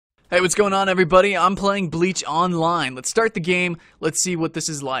Hey, what's going on, everybody? I'm playing Bleach Online. Let's start the game. Let's see what this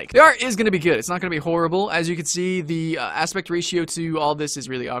is like. The art is going to be good. It's not going to be horrible. As you can see, the aspect ratio to all this is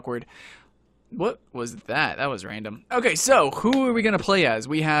really awkward. What was that? That was random. Okay, so who are we going to play as?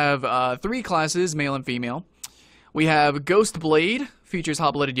 We have 3 classes, male and female. We have Ghost Blade, features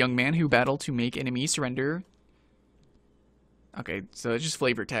hot-blooded young man who battle to make enemy surrender. Okay, so it's just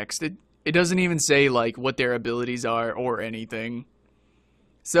flavor text. It doesn't even say, like, what their abilities are or anything.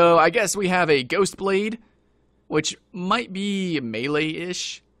 So I guess we have a Ghost Blade, which might be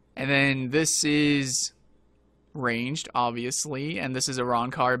melee-ish. And then this is ranged, obviously. And this is a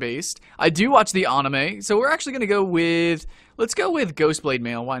Ronkar-based. I do watch the anime, so we're actually going to go with... Let's go with Ghost Blade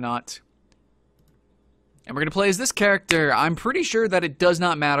male, why not? And we're going to play as this character. I'm pretty sure that it does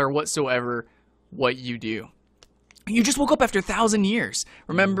not matter whatsoever what you do. You just woke up after 1,000 years.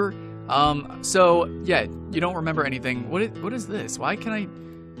 Remember? So, yeah, you don't remember anything. What is this? Why can I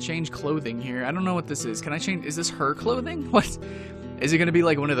change clothing here? I don't know what this is. Can I change? Is this her clothing? What? Is it going to be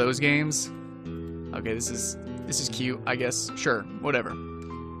like one of those games? Okay, this is cute, I guess. Sure, whatever.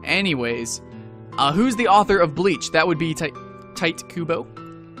 Anyways, who's the author of Bleach? That would be Tight Kubo.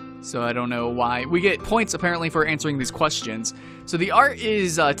 So I don't know why. We get points, apparently, for answering these questions. So the art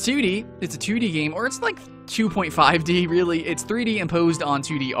is 2D. It's a 2D game, or it's like 2.5D, really. It's 3D imposed on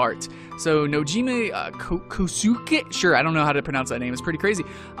 2D art. So Nojime Kosuke? Sure, I don't know how to pronounce that name. It's pretty crazy.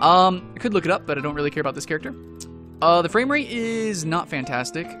 I could look it up, but I don't really care about this character. The frame rate is not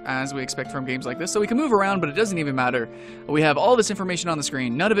fantastic, as we expect from games like this. So we can move around, but it doesn't even matter. We have all this information on the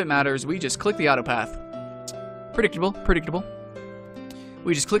screen. None of it matters. We just click the auto path. Predictable, predictable.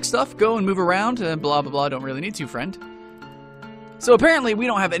 We just click stuff, go and move around, and blah, blah, blah. Don't really need to, friend. So apparently, we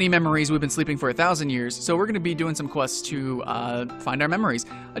don't have any memories. We've been sleeping for 1,000 years, so we're going to be doing some quests to find our memories.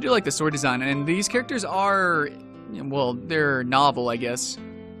 I do like the sword design, and these characters are, well, they're novel, I guess.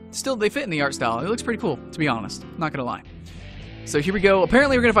 Still, they fit in the art style. It looks pretty cool, to be honest. Not going to lie. So here we go.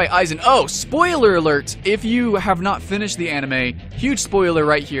 Apparently, we're going to fight Aizen. Oh, spoiler alert! If you have not finished the anime, huge spoiler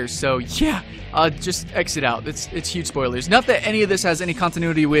right here. So yeah, just exit out. It's huge spoilers. Not that any of this has any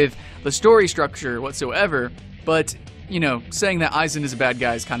continuity with the story structure whatsoever, but, you know, saying that Aizen is a bad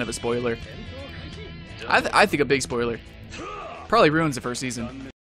guy is kind of a spoiler. I think a big spoiler. Probably ruins the first season.